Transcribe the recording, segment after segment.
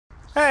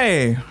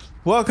Hey,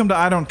 welcome to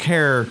I Don't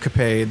Care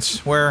Capades,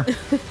 where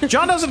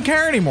John doesn't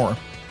care anymore.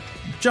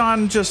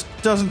 John just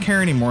doesn't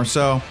care anymore,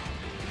 so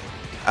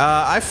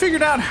I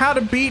figured out how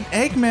to beat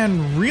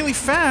Eggman really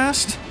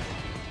fast,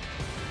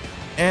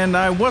 and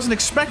I wasn't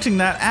expecting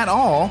that at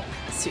all.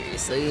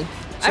 Seriously.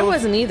 So I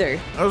wasn't either.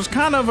 I was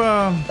kind of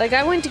like,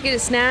 I went to get a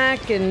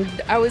snack and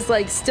I was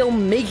like still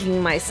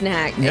making my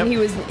snack, Yep.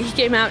 and he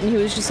came out and he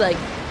was just like,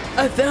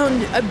 I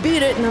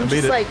beat it, and I'm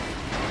just like,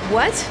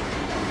 what?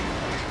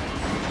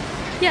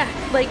 Yeah,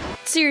 like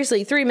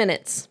seriously, 3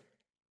 minutes.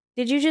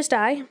 Did you just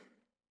die?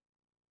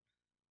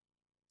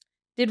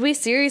 Did we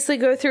seriously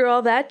go through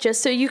all that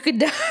just so you could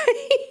die?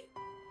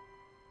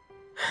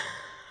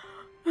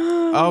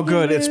 oh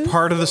good, it's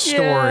part of the story.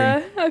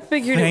 Yeah, I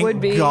figured it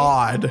would be. Thank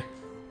God.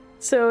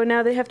 So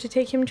now they have to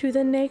take him to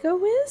the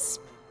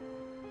Wisp?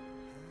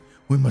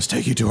 We must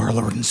take you to our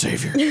Lord and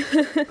Savior.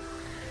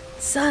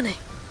 Sonic,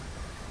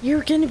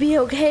 you're gonna be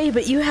okay,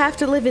 but you have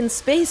to live in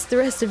space the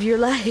rest of your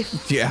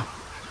life. Yeah.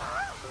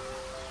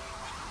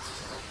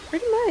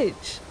 Pretty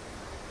much.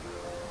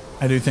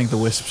 I do think the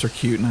wisps are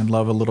cute, and I'd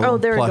love a little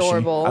they're plushie.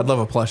 adorable. I'd love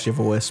a plushie of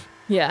a wisp.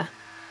 Yeah.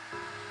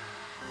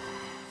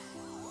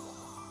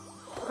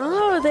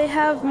 Oh, they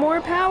have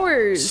more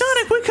powers.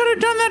 Sonic, we could have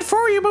done that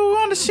for you, but we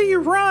wanted to see you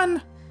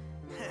run.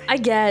 I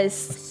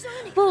guess.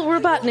 Well,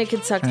 Robotnik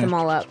had sucked them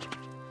all up.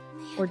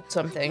 Or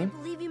something. I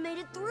can't believe you made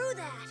it through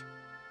that.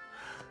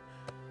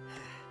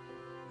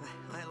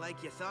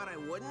 Like you thought I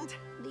wouldn't?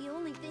 The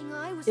only thing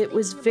I was It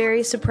was thinking very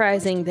about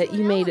surprising that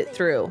you made it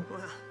through.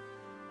 Well,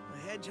 a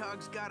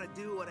hedgehog's gotta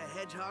do what a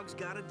hedgehog's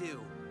gotta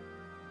do.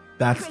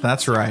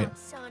 That's right.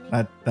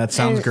 That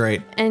sounds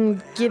great.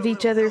 And give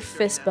each other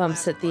fist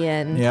bumps at the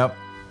end. Yep.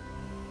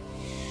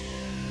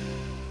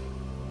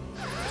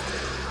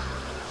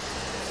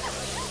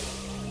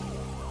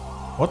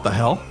 What the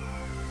hell?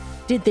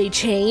 Did they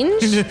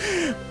change?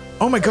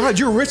 Oh my God,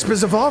 your wisp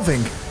is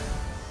evolving.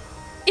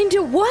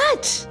 Into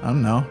what? I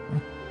don't know.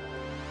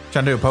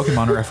 Trying to do a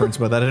Pokemon reference,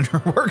 but that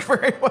didn't work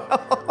very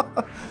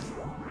well.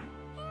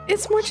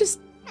 It's more just...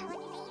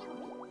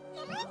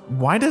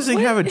 Why does he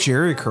have a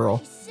Jerry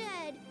curl?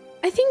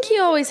 I think he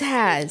always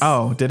has.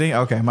 Oh, did he?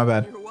 Okay, my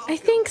bad. I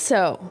think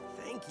so.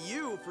 Thank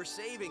you for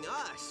saving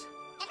us.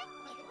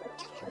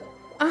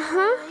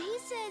 Uh-huh. He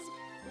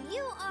says,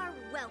 you are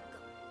welcome.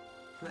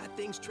 That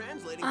thing's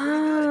translating pretty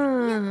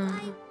good.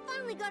 I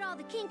finally got all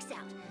the kinks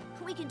out.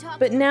 We can talk.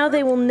 But now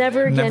they will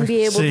never again Never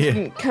be able see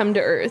to come to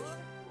Earth.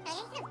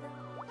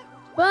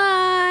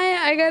 Bye!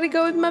 I gotta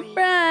go with my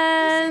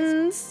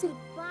friends.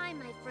 Goodbye,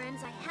 my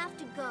friends. I have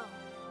to go.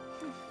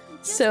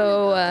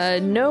 So,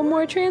 no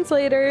more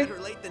translator. Better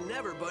late than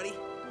never, buddy.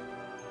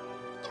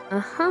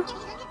 Uh-huh.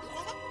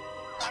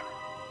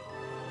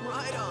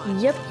 Right on.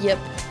 Yep.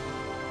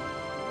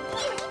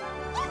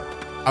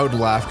 I would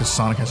laugh because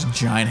Sonic has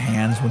giant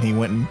hands when he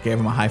went and gave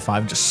him a high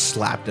five, just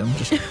slapped him.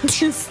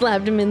 Just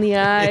slapped him in the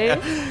eye.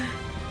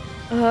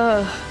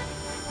 Yeah.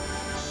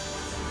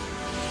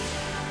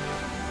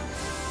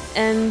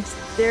 And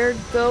there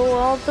go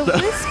all the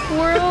Wisp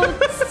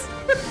worlds.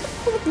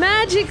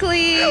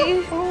 Magically.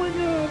 Oh my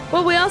God.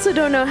 Well, we also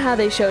don't know how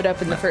they showed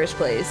up in the first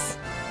place.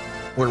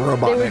 We're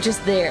Robotnik. They were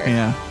just there.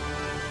 Yeah.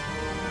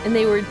 And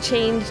they were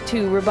chained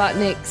to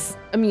Robotnik's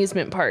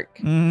amusement park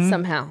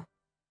somehow.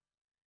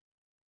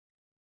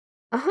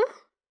 Uh-huh.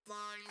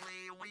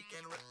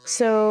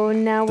 So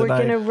now we're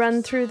gonna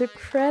run through the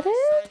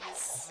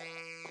credits?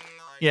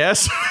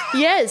 Yes.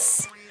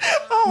 Yes.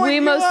 Oh my We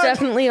God. most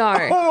definitely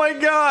are. Oh my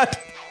God.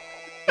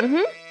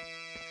 Mm-hmm.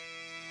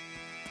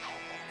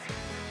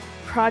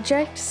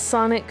 Project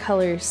Sonic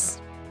Colors.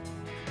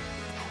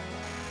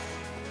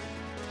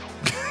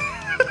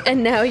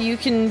 And now you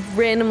can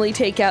randomly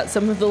take out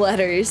some of the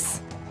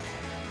letters.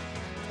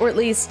 Or at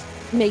least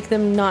make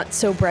them not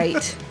so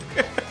bright.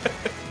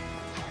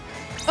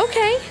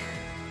 Okay.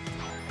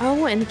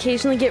 Oh, and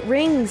occasionally get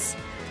rings.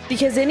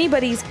 Because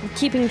anybody's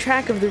keeping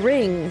track of the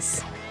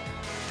rings.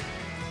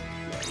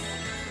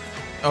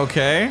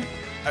 Okay.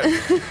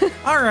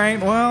 All right.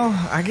 Well,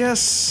 I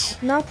guess.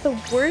 Not the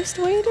worst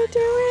way to do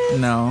it.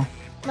 No.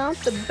 Not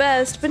the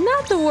best, but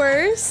not the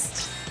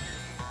worst.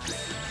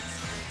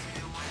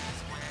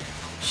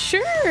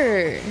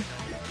 Sure.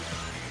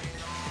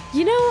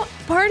 You know,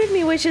 part of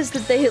me wishes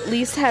that they at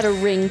least had a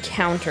ring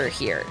counter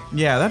here.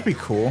 Yeah, that'd be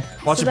cool.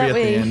 Watch So it be that at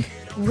way- the end.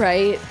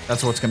 Right.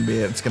 That's what's gonna be.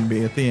 It's gonna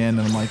be at the end,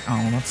 and I'm like,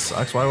 oh, that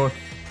sucks. Why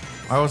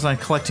wasn't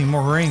I collecting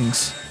more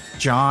rings,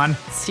 John?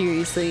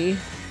 Seriously.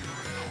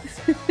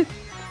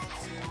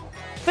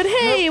 But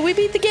hey, we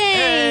beat the game!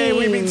 Hey,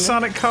 we beat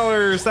Sonic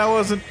Colors. That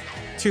wasn't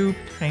too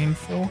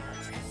painful.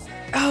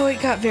 Oh,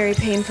 it got very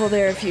painful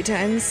there a few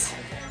times.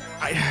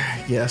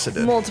 Yes, it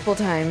did. Multiple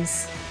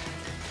times.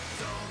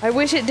 I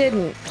wish it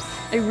didn't.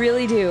 I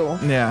really do.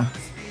 Yeah.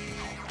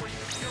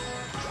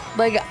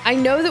 Like, I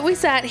know that we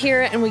sat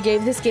here and we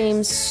gave this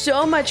game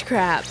so much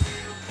crap.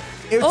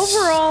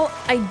 Overall,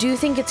 I do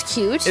think it's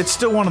cute. It's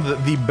still one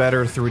of the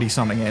better 3D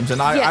Sonic games, and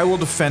I will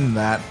defend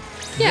that.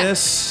 Yeah.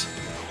 This,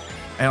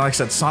 and like I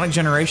said, Sonic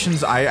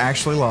Generations, I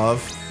actually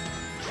love.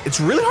 It's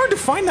really hard to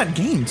find that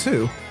game,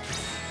 too.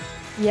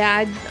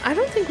 Yeah, I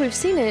don't think we've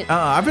seen it.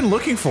 I've been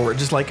looking for it,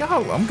 just like,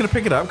 oh, I'm gonna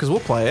pick it up because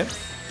we'll play it,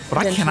 but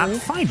Eventually. I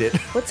cannot find it.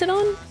 What's it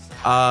on?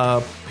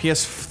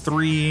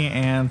 PS3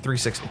 and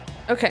 360.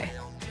 Okay.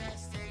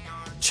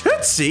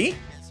 Tootsie?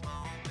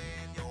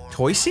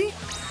 Toysy?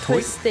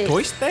 Toiste.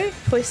 Toiste?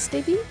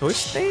 Toiste Beach?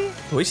 Toiste?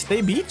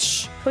 Toiste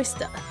Beach?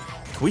 Toista.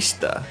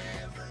 Twista.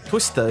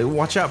 Twista,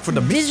 watch out for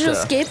the Visual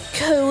Mista. Scape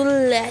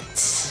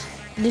Colette.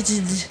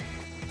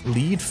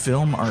 Lead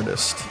film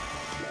artist.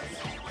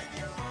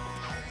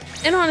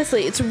 And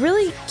honestly, it's a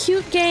really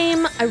cute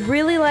game. I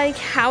really like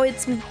how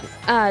it's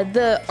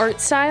the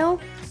art style.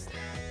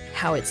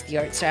 How's the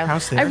art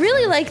style? I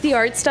really like the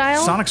art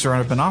style. Sonic's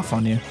rubbing off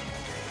on you.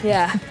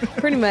 Yeah,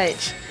 pretty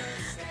much.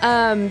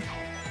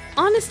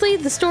 Honestly,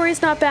 the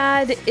story's not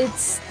bad.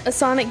 It's a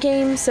Sonic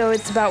game, so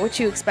it's about what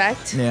you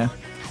expect. Yeah.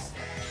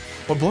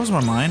 What blows my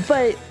mind?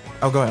 But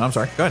oh, go ahead. I'm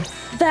sorry. Go ahead.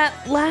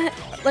 That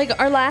like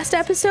our last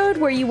episode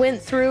where you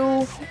went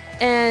through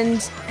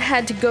and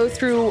had to go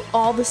through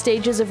all the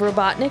stages of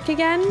Robotnik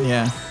again.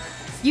 Yeah.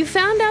 You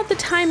found out the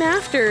time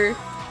after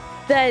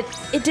that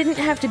it didn't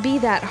have to be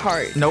that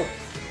hard. Nope.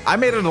 I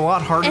made it a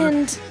lot harder.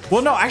 And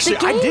well, no, actually,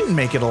 I didn't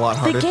make it a lot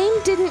harder. The game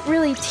didn't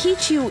really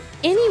teach you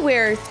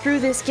anywhere through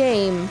this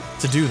game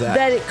to do that.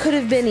 That it could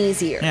have been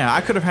easier. Yeah,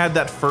 I could have had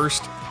that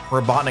first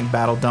Robotnik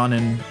battle done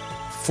in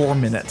 4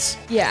 minutes.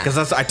 Yeah.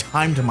 Because I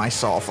timed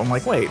myself. I'm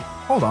like, wait,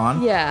 hold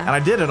on. Yeah. And I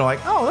did it. I'm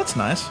like, oh, that's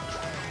nice.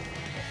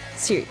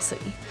 Seriously.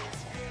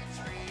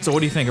 So what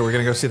do you think? Are we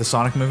going to go see the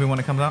Sonic movie when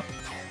it comes out?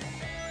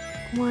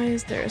 Why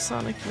is there a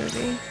Sonic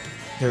movie?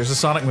 There's a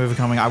Sonic movie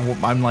coming.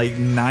 I'm like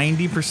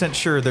 90%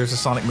 sure there's a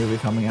Sonic movie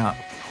coming out.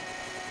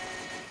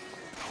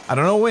 I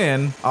don't know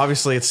when.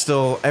 Obviously, it's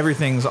still,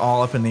 everything's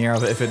all up in the air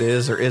if it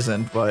is or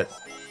isn't, but...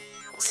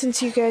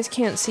 Since you guys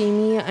can't see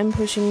me, I'm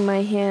pushing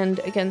my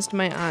hand against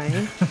my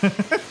eye.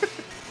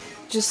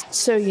 Just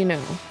so you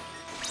know.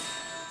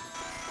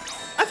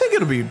 I think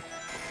it'll be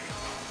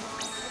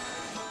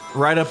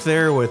right up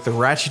there with the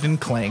Ratchet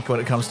and Clank when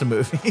it comes to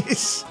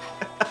movies.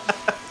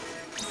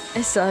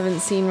 I still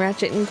haven't seen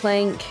Ratchet and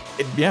Clank.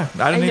 Yeah,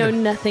 I know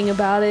nothing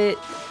about it.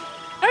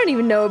 I don't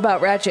even know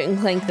about Ratchet and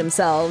Clank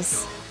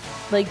themselves.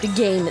 Like the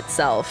game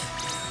itself.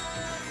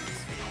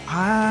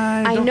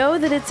 I know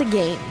that it's a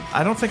game.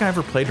 I don't think I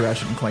ever played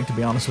Ratchet and Clank, to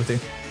be honest with you.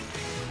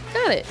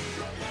 Got it.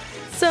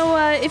 So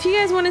if you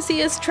guys want to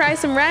see us try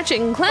some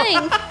Ratchet and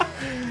Clank,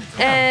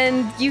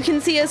 and you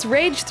can see us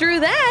rage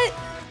through that,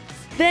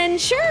 then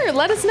sure,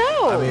 let us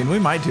know. I mean, we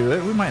might do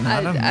it. We might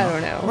not. I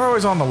don't know. We're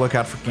always on the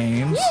lookout for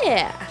games.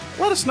 Yeah.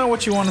 Let us know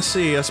what you want to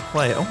see us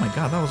play. Oh my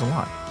god, that was a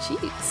lot.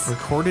 Jeez.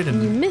 Recorded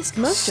in you missed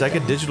most Sega of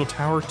them. Digital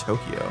Tower,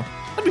 Tokyo.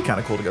 That'd be kind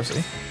of cool to go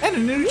see. And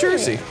in New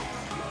Jersey.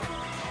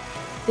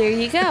 There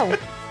you go.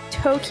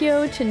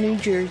 Tokyo to New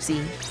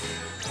Jersey.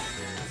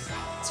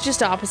 It's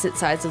just opposite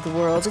sides of the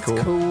world. That's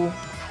it's cool.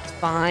 It's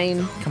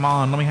fine. Come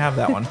on, let me have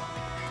that one.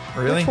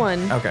 Really? Which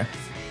one? Okay.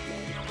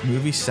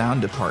 Movie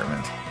sound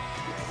department.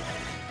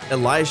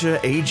 Elijah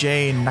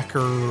A.J.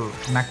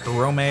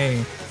 Nakamura.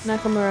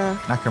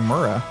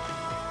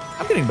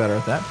 I'm getting better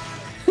at that.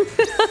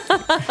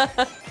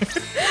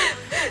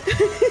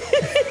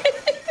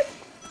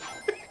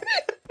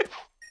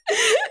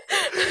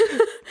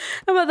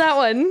 How about that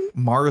one?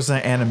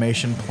 Marza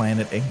Animation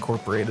Planet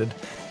Incorporated.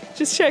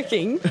 Just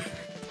checking.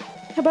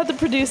 How about the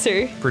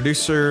producer?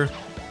 Producer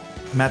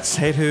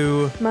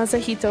Masahito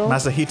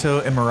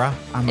Imamura.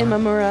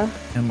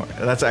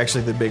 That's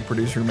actually the big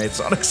producer who made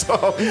Sonic,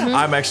 so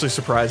I'm actually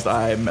surprised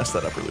I messed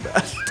that up really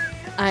bad.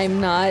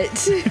 I'm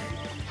not.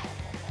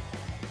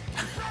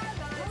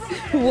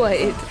 What?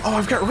 Oh,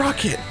 I've got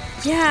Rocket.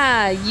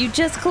 Yeah, you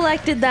just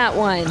collected that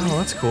one. Oh,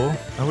 that's cool.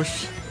 I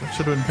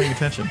should have been paying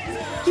attention.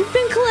 You've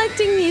been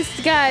collecting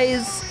these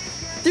guys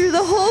through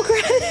the whole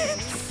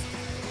credits.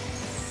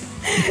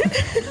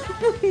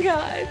 Oh my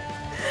god.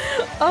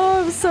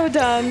 Oh, I'm so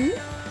done.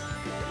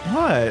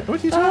 What?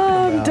 What are you talking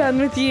about? I'm done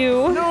with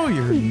you. No,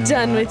 you're not.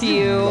 Done with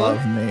you. You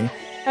love me.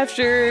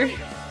 After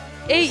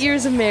 8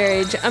 years of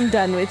marriage, I'm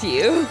done with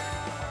you.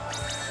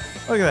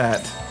 Look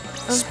at that.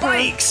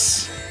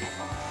 Spikes!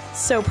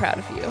 So proud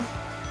of you.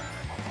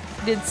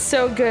 You did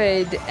so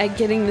good at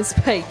getting the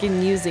spike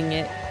and using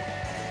it.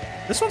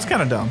 This one's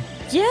kind of dumb.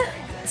 Yeah,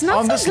 it's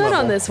not so good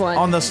on this one.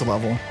 On this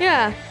level.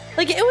 Yeah,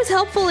 like it was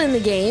helpful in the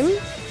game.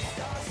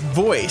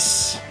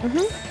 Voice.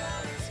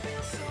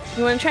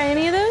 You want to try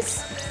any of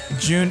those?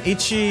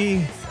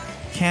 Junichi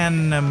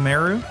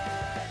Kanemaru.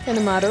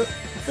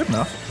 Good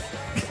enough.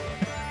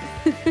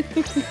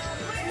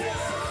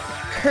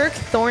 Kirk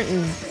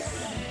Thornton.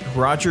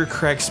 Roger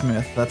Craig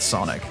Smith. That's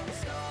Sonic.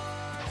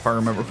 If I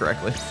remember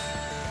correctly.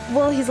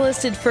 Well, he's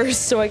listed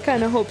first, so I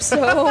kind of hope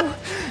so.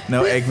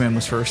 No, Eggman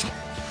was first.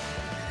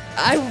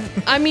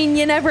 I mean,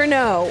 you never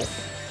know.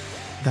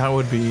 That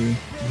would be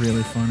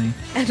really funny.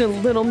 And a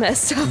little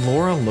messed up.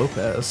 Laura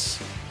Lopez.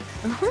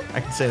 I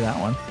can say that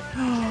one.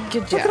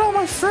 Good job. Look at all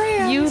my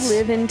friends. You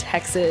live in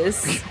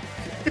Texas.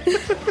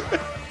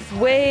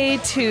 Way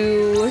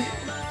too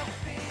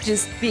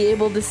just be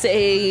able to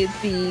say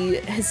the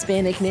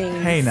Hispanic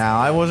names. Hey, now,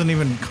 I wasn't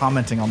even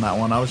commenting on that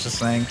one. I was just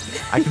saying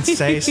I can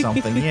say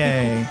something.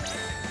 Yay.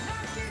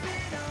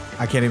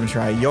 I can't even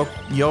try.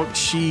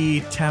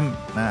 Yokshi Tem...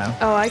 No.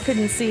 Oh, I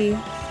couldn't see.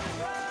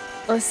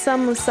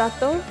 Osamu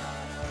Sato.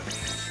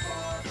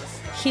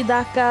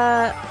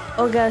 Hidaka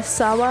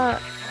Ogasawa.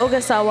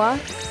 Ogasawa.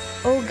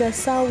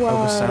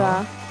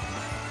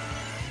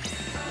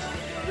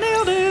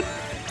 Nailed it.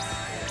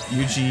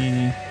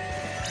 Yuji...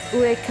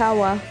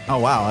 Uekawa. Oh,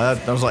 wow.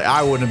 That was like,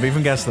 I wouldn't have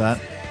even guessed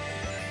that.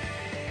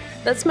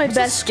 That's my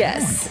best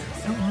guess.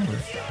 I don't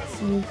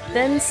remember.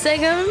 Then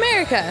Sega of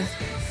America.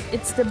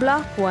 It's the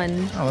block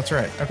one, Oh, that's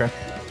right. Okay.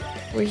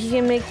 where you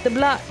can make the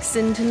blocks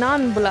into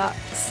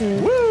non-blocks.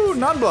 And Woo!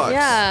 Non-blocks.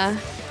 yeah.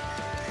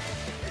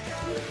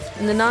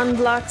 And the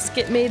non-blocks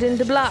get made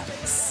into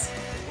blocks.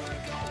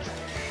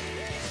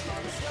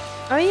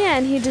 Oh yeah,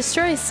 and he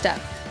destroys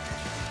stuff.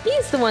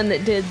 He's the one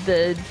that did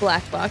the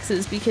black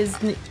boxes because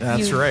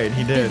That's you right,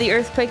 he did. the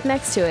earthquake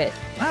next to it.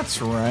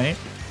 That's right.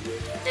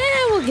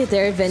 We'll get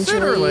there eventually.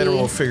 Sooner or later,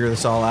 we'll figure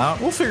this all out.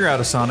 We'll figure out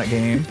a Sonic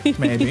game,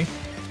 maybe.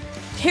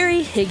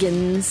 Harry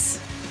Higgins,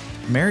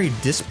 Mary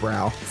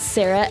Disbrow.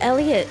 Sarah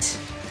Elliott,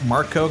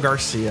 Marco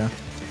Garcia.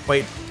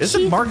 Wait, is it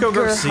Keith Marco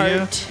Garcia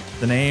Gerhardt.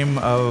 the name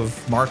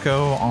of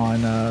Marco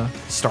on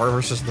Star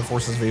vs. the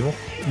Forces of Evil?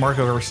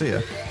 Marco Garcia.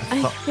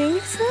 I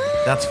think so.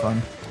 That's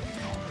fun.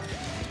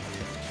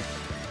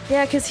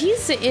 Yeah, because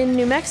he's in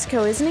New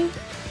Mexico, isn't he?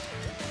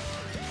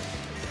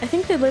 I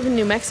think they live in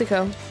New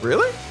Mexico.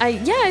 Really?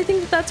 I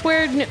think that's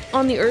where,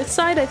 on the Earth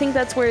side, I think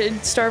that's where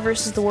Star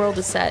vs. the World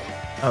is set.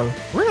 Oh,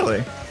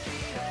 really?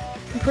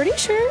 I'm pretty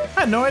sure.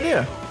 I had no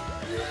idea.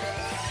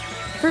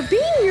 For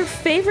being your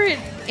favorite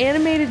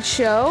animated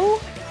show,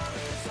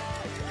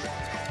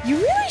 you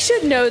really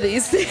should know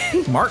these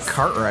things. Mark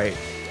Cartwright.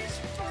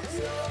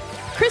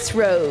 Chris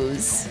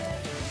Rose.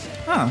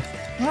 Huh.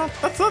 Well,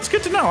 that's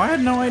good to know. I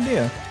had no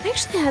idea. I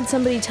actually had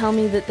somebody tell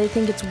me that they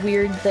think it's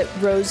weird that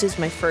Rose is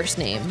my first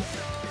name.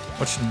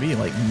 What should it be,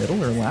 like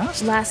middle or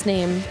last? Last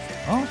name.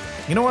 Oh,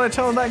 you know what I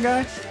tell that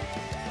guy?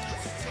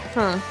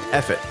 Huh.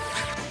 F it.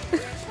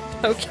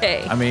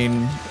 Okay. I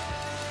mean,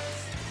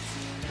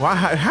 wow,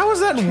 how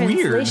is that weird?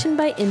 Translation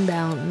by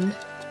Inbound.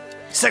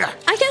 Sega.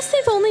 I guess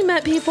they've only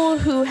met people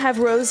who have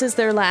Rose as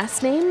their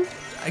last name.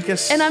 I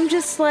guess. And I'm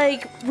just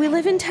like, we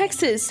live in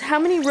Texas. How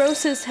many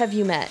Roses have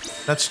you met?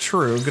 That's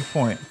true. Good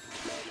point.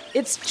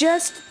 It's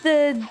just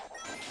the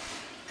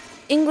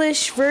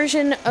English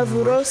version of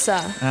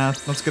Rosa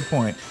That's a good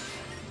point.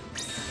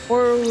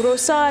 or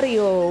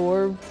Rosario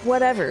or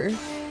whatever.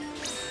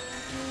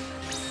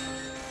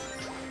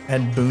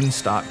 Ed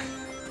Boonstock.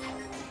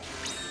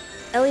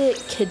 Elliot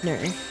Kidner.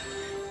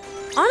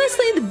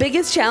 Honestly, the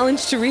biggest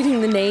challenge to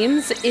reading the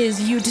names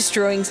is you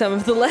destroying some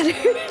of the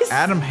letters.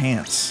 Adam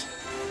Hance.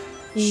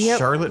 Yep.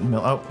 Charlotte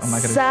Mill. Oh, I'm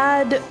not gonna.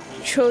 Sad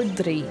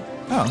Chaudhry.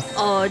 Oh,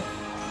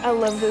 Oh, I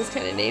love those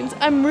kind of names.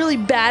 I'm really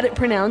bad at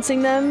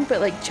pronouncing them,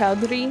 but like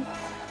Chaudhry.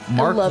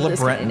 Mark I love those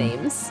kind of LeBreton.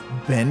 names.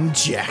 Ben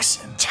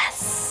Jackson.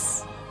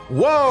 Yes.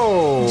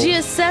 Whoa.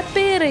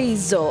 Giuseppe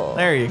Rizzo.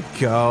 There you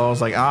go. I was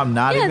like, I'm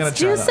not even Yeah, gonna it's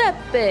try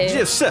Giuseppe. that.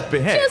 Giuseppe.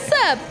 Hey.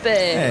 Giuseppe.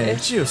 Hey,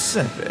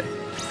 Giuseppe.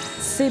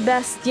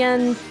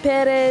 Sebastian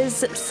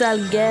Perez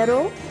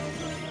Salguero.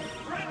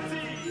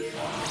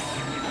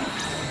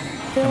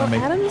 Phil Can I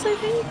make- Adams, I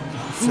think.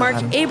 Phil Mark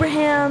Adams.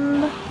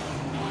 Abraham.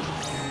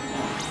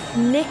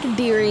 Nick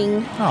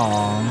Deering.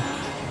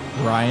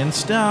 Aw. Ryan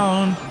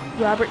Stone.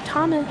 Robert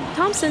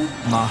Thompson.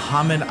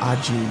 Muhammad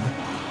Ajib.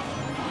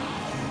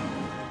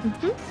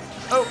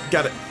 Oh,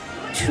 got it.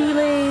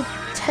 Tule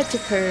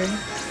Tetiker.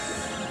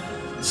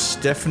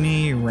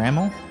 Stephanie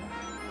Rammel.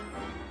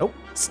 Oh,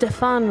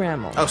 Stefan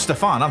Rammel. oh,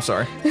 Stefan. I'm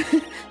sorry.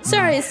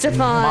 Sorry, My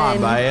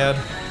Stefan. bad.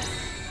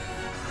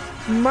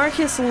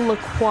 Marcus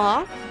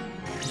Lacroix.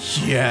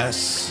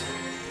 Yes.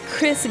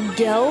 Chris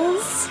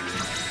Gells.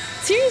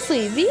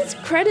 Seriously, these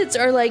credits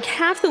are like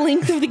half the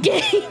length of the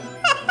game.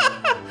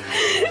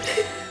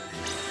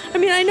 I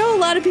mean, I know a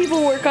lot of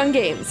people work on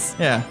games,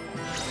 Yeah.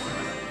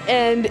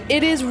 and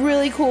it is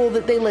really cool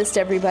that they list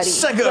everybody.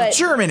 Sega of but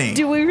Germany.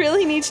 Do we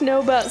really need to know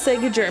about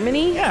Sega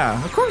Germany?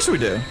 Yeah, of course we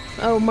do.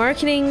 Oh,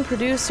 marketing,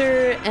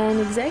 producer, and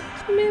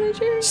executive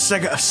manager?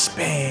 Sega of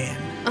Spain.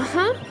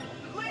 Uh-huh.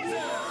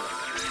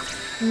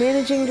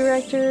 Managing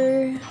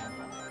director.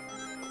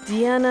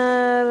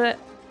 Diana...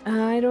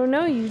 I don't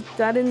know, you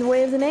got in the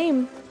way of the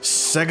name.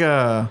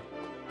 Sega.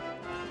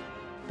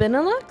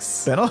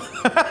 Benelux? Benel?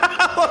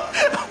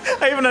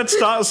 I even had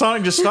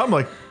Sonic just stop. I'm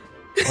like,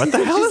 what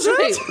the hell is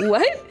Just that? like,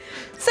 what?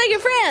 Sega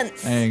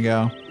France! There you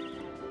go.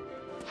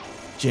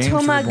 James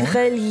Thomas Reborn?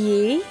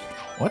 Grelier.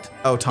 What?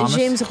 Oh, Thomas.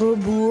 James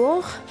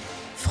Rebourg.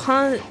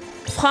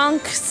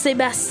 Frank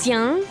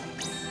Sébastien.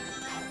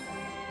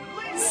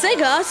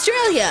 Sega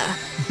Australia.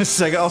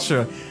 Sega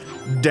Ultra.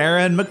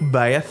 Darren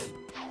McBeth.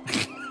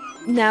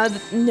 Now,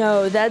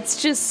 no,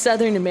 that's just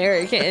Southern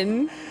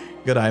American.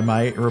 Good eye,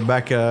 mate.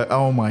 Rebecca.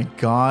 Oh my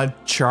God.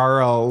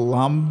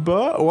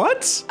 Charalamba.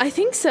 What? I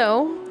think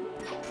so.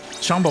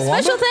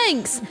 Chumbawamba? Special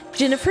thanks,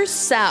 Jennifer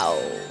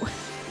Sow.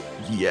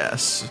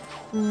 Yes.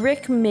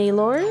 Rick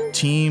Maylor.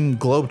 Team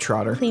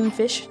Globetrotter.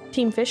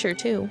 Team Fisher,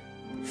 too.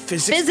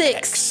 Physics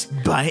Physics.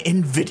 X by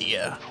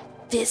NVIDIA.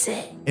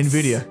 Physics.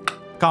 NVIDIA.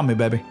 Call me,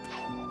 baby.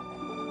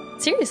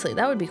 Seriously,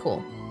 that would be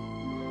cool.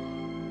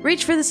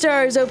 Reach for the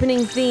Stars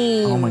opening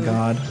theme. Oh my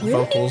god. Really?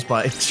 Vocals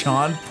by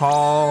John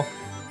Paul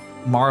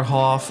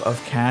Marhoff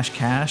of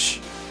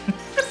Cash.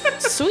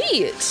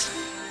 Sweet.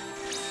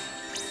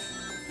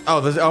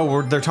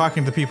 They're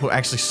talking to people who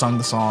actually sung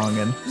the song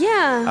and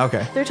Yeah.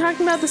 Okay. They're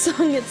talking about the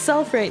song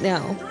itself right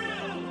now.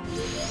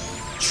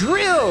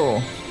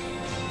 Drill.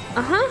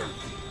 Uh-huh.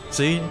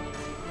 See?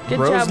 Good job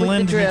with the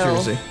Roseland, New drill.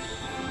 Jersey.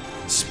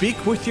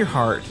 Speak with your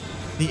heart.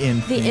 The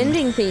end The theme.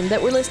 ending theme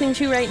that we're listening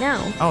to right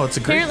now. Oh, it's a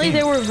great Apparently theme.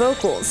 there were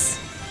vocals.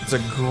 It's a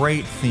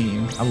great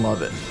theme. I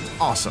love it. It's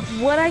awesome.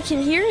 What I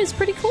can hear is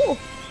pretty cool.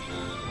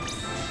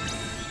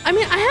 I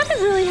mean, I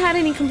haven't really had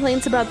any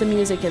complaints about the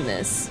music in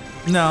this.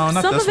 No,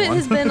 not Some this of it one.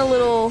 has been a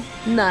little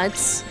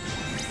nuts.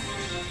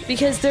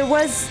 Because there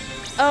was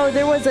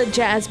a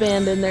jazz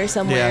band in there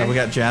somewhere. Yeah, we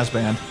got jazz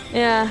band.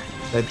 Yeah.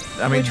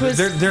 I mean, Which was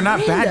they're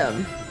not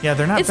random. bad. Yeah,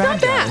 they're not It's bad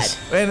not bad. guys.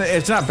 And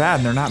it's not bad,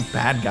 and they're not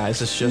bad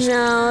guys. It's just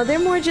No, they're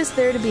more just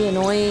there to be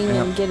annoying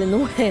and Yep. get in the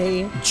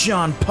way.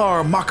 John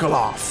Parr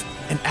Makarov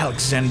and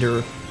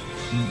Alexander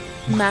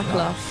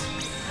Makloff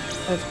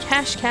of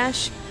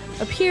Cash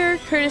appear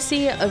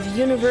courtesy of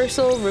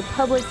Universal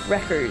Republic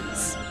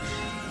Records.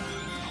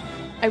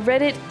 I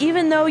read it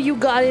even though you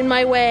got in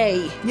my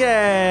way.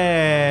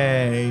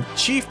 Yay!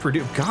 Chief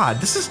producer. God,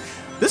 this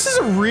is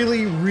a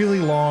really, really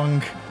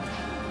long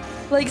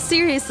Like,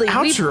 seriously.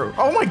 outro.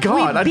 Oh my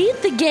god. We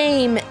beat the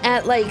game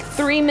at like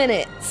 3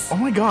 minutes. Oh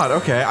my god,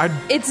 okay.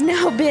 It's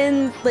now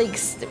been like,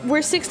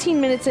 we're 16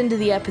 minutes into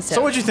the episode.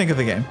 So what'd you think of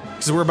the game?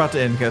 Because we're about to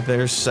end.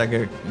 There's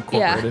Sega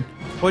Incorporated.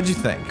 What'd you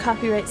think?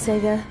 Copyright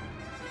Sega.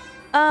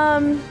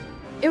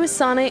 It was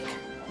Sonic.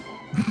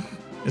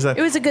 Is that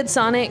It was a good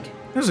Sonic.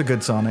 it was a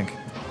good Sonic.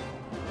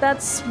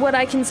 That's what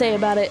I can say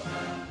about it.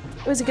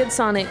 It was a good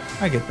Sonic.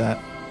 I get that.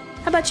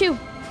 How about you?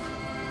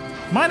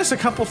 Minus a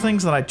couple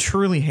things that I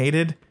truly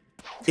hated.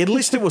 At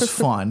least it was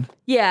fun.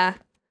 Yeah.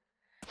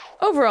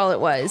 Overall, it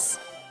was.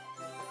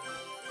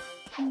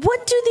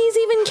 What do these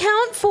even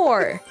count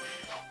for?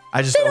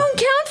 I just They don't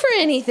count for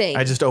anything.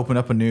 I just opened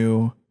up a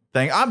new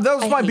thing.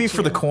 Those I might be hate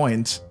for the you.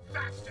 coins.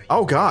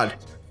 Oh god.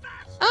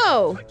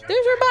 Oh,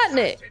 there's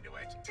Robotnik.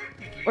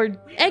 Or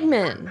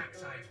Eggman.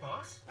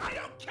 I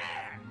don't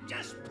care.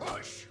 Just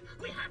push.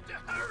 We have to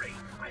hurry.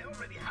 I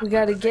already have. We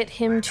gotta get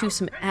him to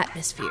some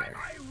atmosphere.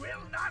 I will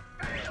not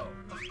fail.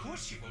 Of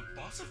course you won't,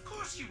 boss. Of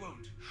course you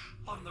won't.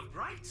 On the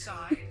bright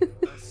side,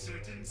 a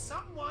certain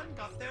someone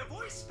got their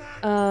voice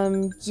back.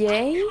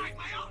 Yay? Like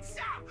my own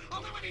self. All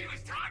I want to do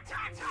is talk.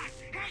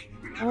 Hey,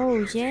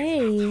 Oh,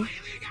 yay. what's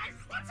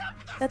up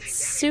with those That's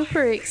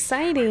super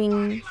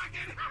exciting.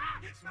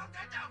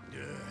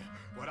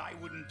 What I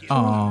wouldn't give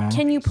Aw.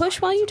 Can you push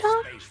while you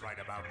talk? space right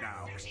about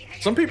now.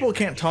 Some people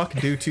can't talk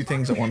and do two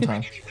things at one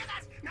time.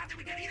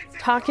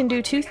 Talk and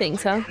do two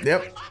things, huh?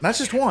 Yep. Not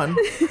just one,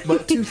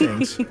 but two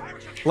things.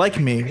 Like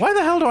me. Why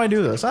the hell do I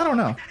do this? I don't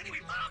know.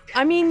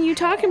 I mean, you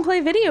talk and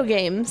play video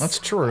games. That's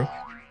true.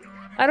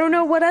 I don't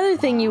know what other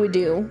thing you would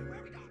do.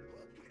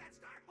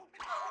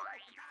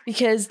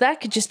 Because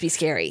that could just be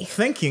scary.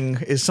 Thinking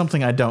is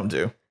something I don't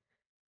do.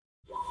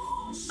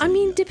 I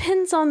mean,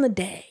 depends on the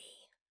day.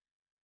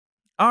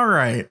 All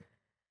right.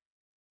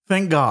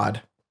 Thank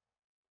God.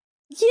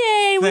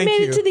 Yay, we Thank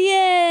made you. it to the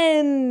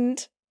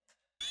end.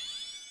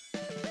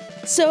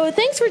 So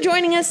thanks for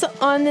joining us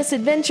on this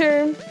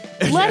adventure.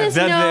 Let us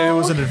know. It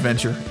was an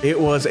adventure. It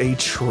was a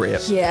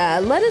trip. Yeah,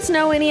 let us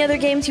know any other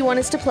games you want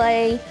us to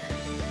play.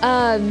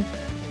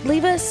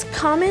 Leave us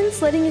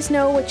comments letting us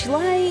know what you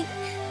like.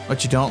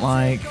 What you don't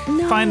like.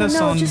 No, Find us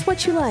on. just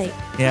what you like.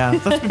 Yeah,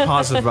 let's be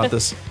positive about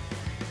this.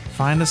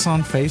 Find us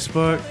on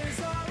Facebook,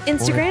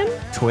 Instagram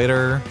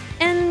Twitter.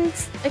 and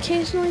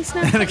occasionally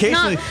Snapchat. And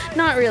occasionally-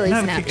 not really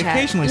not Snapchat.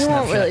 occasionally you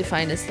won't Snapchat. really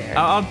find us there.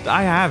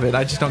 I have it.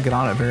 I just don't get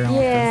on it very often.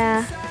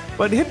 Yeah.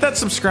 But hit that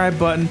subscribe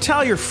button.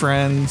 Tell your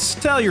friends.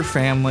 Tell your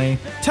family.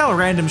 Tell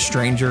random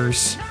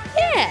strangers.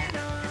 Yeah.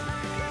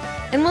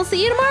 And we'll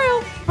see you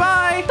tomorrow.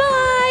 Bye.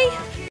 Bye.